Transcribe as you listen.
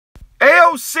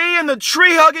AOC and the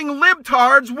tree-hugging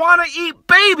libtards want to eat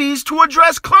babies to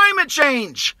address climate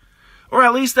change. Or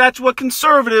at least that's what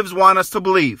conservatives want us to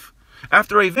believe.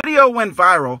 After a video went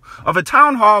viral of a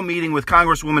town hall meeting with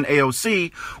Congresswoman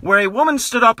AOC, where a woman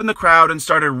stood up in the crowd and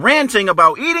started ranting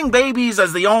about eating babies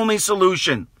as the only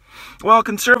solution. Well,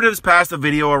 conservatives passed the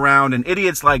video around, and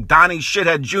idiots like Donnie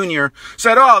Shithead Jr.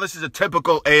 said, oh, this is a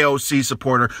typical AOC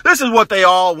supporter. This is what they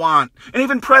all want. And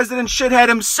even President Shithead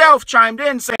himself chimed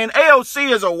in saying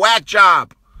AOC is a whack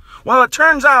job. Well, it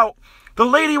turns out the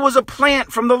lady was a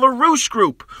plant from the LaRouche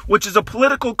group, which is a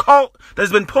political cult that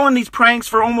has been pulling these pranks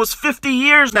for almost 50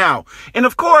 years now. And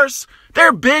of course,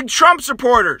 they're big Trump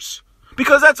supporters.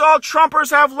 Because that's all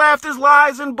Trumpers have left is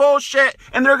lies and bullshit,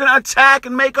 and they're going to attack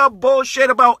and make up bullshit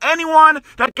about anyone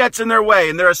that gets in their way.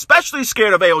 And they're especially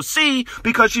scared of AOC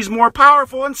because she's more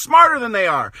powerful and smarter than they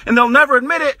are. And they'll never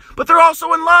admit it, but they're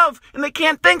also in love, and they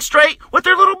can't think straight with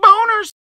their little boners.